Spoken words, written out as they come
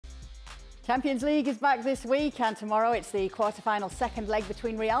Champions League is back this week, and tomorrow it's the quarter-final second leg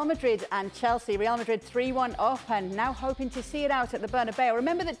between Real Madrid and Chelsea. Real Madrid 3-1 up and now hoping to see it out at the Bernabeu.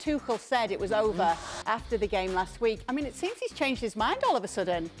 Remember that Tuchel said it was over after the game last week. I mean, it seems he's changed his mind all of a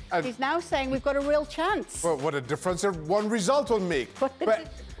sudden. He's now saying we've got a real chance. Well, what a difference one result will make.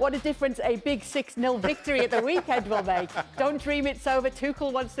 What a difference a big 6-0 victory at the weekend will make. Don't dream it's over.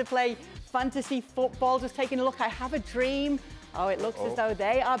 Tuchel wants to play fantasy football. Just taking a look, I have a dream. Oh, it looks as though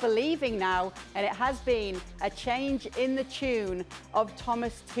they are believing now, and it has been a change in the tune of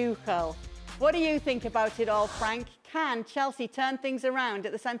Thomas Tuchel. What do you think about it all, Frank? Can Chelsea turn things around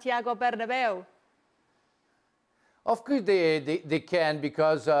at the Santiago Bernabeu? Of course they can,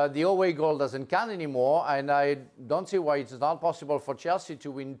 because the away goal doesn't count anymore, and I don't see why it's not possible for Chelsea to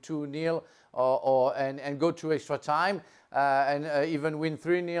win 2-0 and go to extra time and even win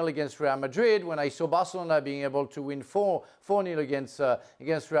 3-0 against Real Madrid, when I saw Barcelona being able to win 4-0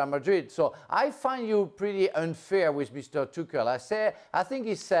 against Real Madrid. So I find you pretty unfair with Mr. Tuchel. I think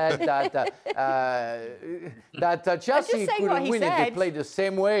he said that that Chelsea couldn't win if they played the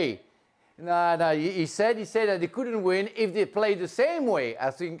same way. No, he said that they couldn't win if they played the same way.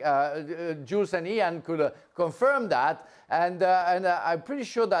 I think Jules and Ian could confirm that, and I'm pretty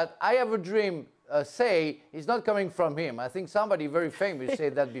sure that I Have a Dream say is not coming from him. I think somebody very famous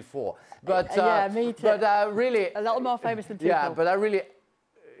said that before. But yeah, me too. But really, a little more famous than Tuchel. Yeah, but I really.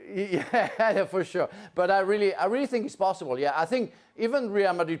 Yeah, for sure. But I really think it's possible. Yeah, I think even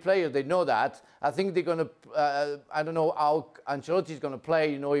Real Madrid players, they know that. I think they're going to, I don't know how Ancelotti's going to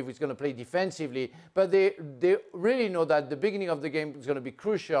play, if he's going to play defensively, but they really know that the beginning of the game is going to be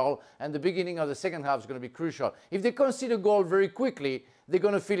crucial and the beginning of the second half is going to be crucial. If they concede a goal very quickly, they're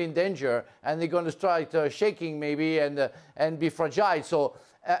going to feel in danger and they're going to start shaking maybe and be fragile. So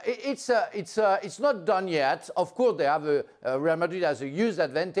it's not done yet. Of course, they have Real Madrid has a huge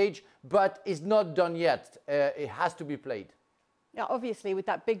advantage, but it's not done yet. It has to be played. Yeah, obviously, with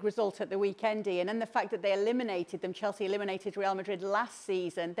that big result at the weekend, Ian, and the fact that they eliminated them, Chelsea eliminated Real Madrid last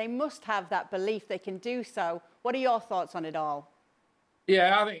season, they must have that belief they can do so. What are your thoughts on it all?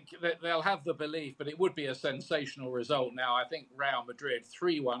 Yeah, I think that they'll have the belief, but it would be a sensational result now. I think Real Madrid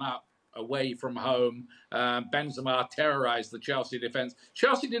 3-1 up away from home. Benzema terrorised the Chelsea defence.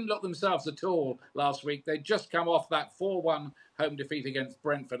 Chelsea didn't look themselves at all last week. They'd just come off that 4-1 home defeat against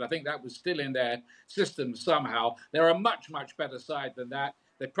Brentford. I think that was still in their system somehow. They're a much, much better side than that.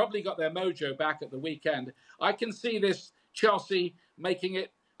 They probably got their mojo back at the weekend. I can see this Chelsea making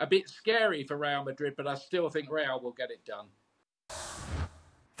it a bit scary for Real Madrid, but I still think Real will get it done.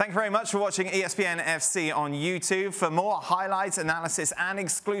 Thank you very much for watching ESPN FC on YouTube. For more highlights, analysis and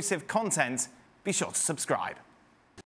exclusive content, be sure to subscribe.